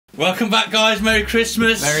Welcome back, guys. Merry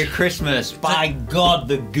Christmas. Merry Christmas. By God,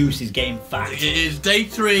 the goose is getting fat. It is day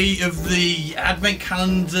 3 of the Advent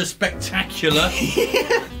Calendar Spectacular.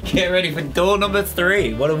 Get ready for door number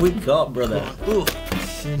 3. What have we got, brother? Ooh,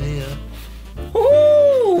 what's in here?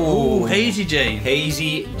 Ooh, Hazy Jane.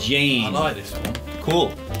 Hazy Jane. I like this one.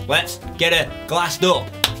 Cool. Let's get her glassed up.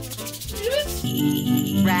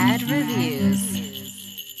 Rad Reviews.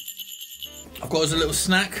 I've got us a little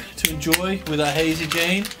snack to enjoy with our Hazy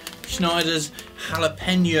Jane. Schneider's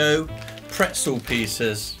jalapeno pretzel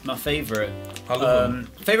pieces. My favourite. I love them.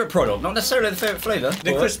 Favourite product, not necessarily the favourite flavour.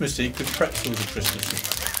 They're Christmassy because pretzels are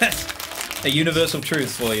Christmassy. A universal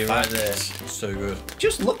truth for you right there. It's so good.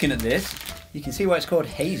 Just looking at this, you can see why it's called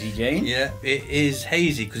Hazy Jane. Yeah, it is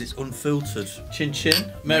hazy because it's unfiltered. Chin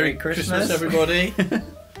chin. Merry Christmas, everybody.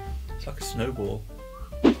 It's like a snowball.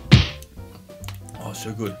 Oh,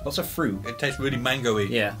 so good. Lots of fruit. It tastes really mango-y.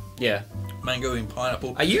 Yeah, yeah. Mango and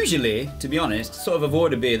pineapple. I usually, to be honest, sort of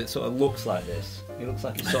avoid a beer that sort of looks like this. It looks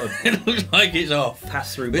like it's sort of It looks like it's off.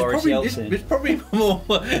 passed through Boris Yeltsin. It's probably more...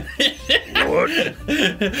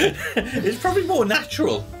 It's probably more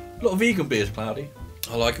natural. A lot of vegan beers, Cloudy.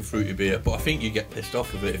 I like a fruity beer, but I think you get pissed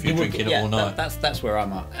off of it if you're drinking it all night. That's where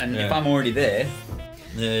I'm at. And Yeah. if I'm already there...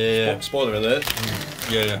 Yeah. Spoiler alert.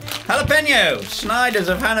 Yeah. Jalapeno! Schneider's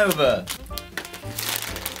of Hanover.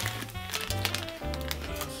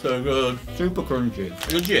 So good. Super crunchy.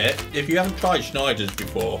 Legit, if you haven't tried Schneider's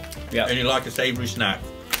before and you like a savoury snack,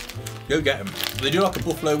 go get them. They do like a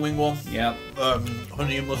buffalo wing one. Yeah.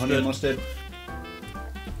 Honey and mustard. Honey and mustard.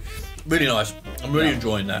 Really nice. I'm really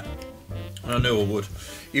enjoying that. And I know I would.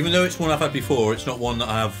 Even though it's one I've had before, it's not one that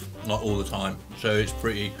I have not all the time. So it's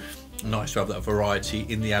pretty nice to have that variety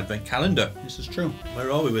in the Advent calendar. This is true.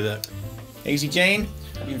 Where are we with it? Hazy Jane,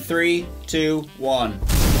 in 3, 2, 1.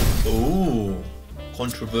 Ooh,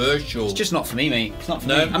 controversial. It's just not for me, mate. It's not for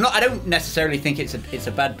No? me. I don't necessarily think it's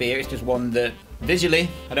a bad beer. It's just one that visually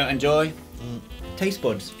I don't enjoy. Taste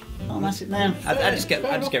buds. Oh, that's it now. I just get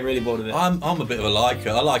really bored of it. I'm a bit of a liker.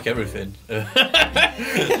 I like everything. So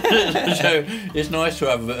it's nice to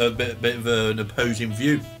have a bit of an opposing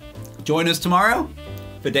view. Join us tomorrow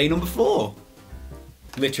for day number 4.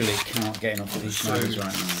 Literally cannot get enough of these Schneiders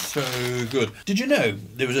right now. So good. Did you know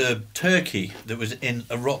there was a turkey that was in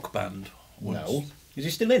a rock band once? No. Is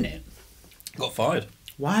he still in it? Got fired.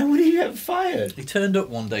 Why would he get fired? He turned up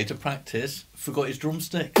one day to practice, forgot his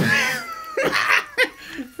drumstick.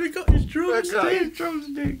 Forgot his drumstick.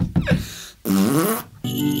 drumstick.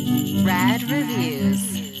 Rad Reviews.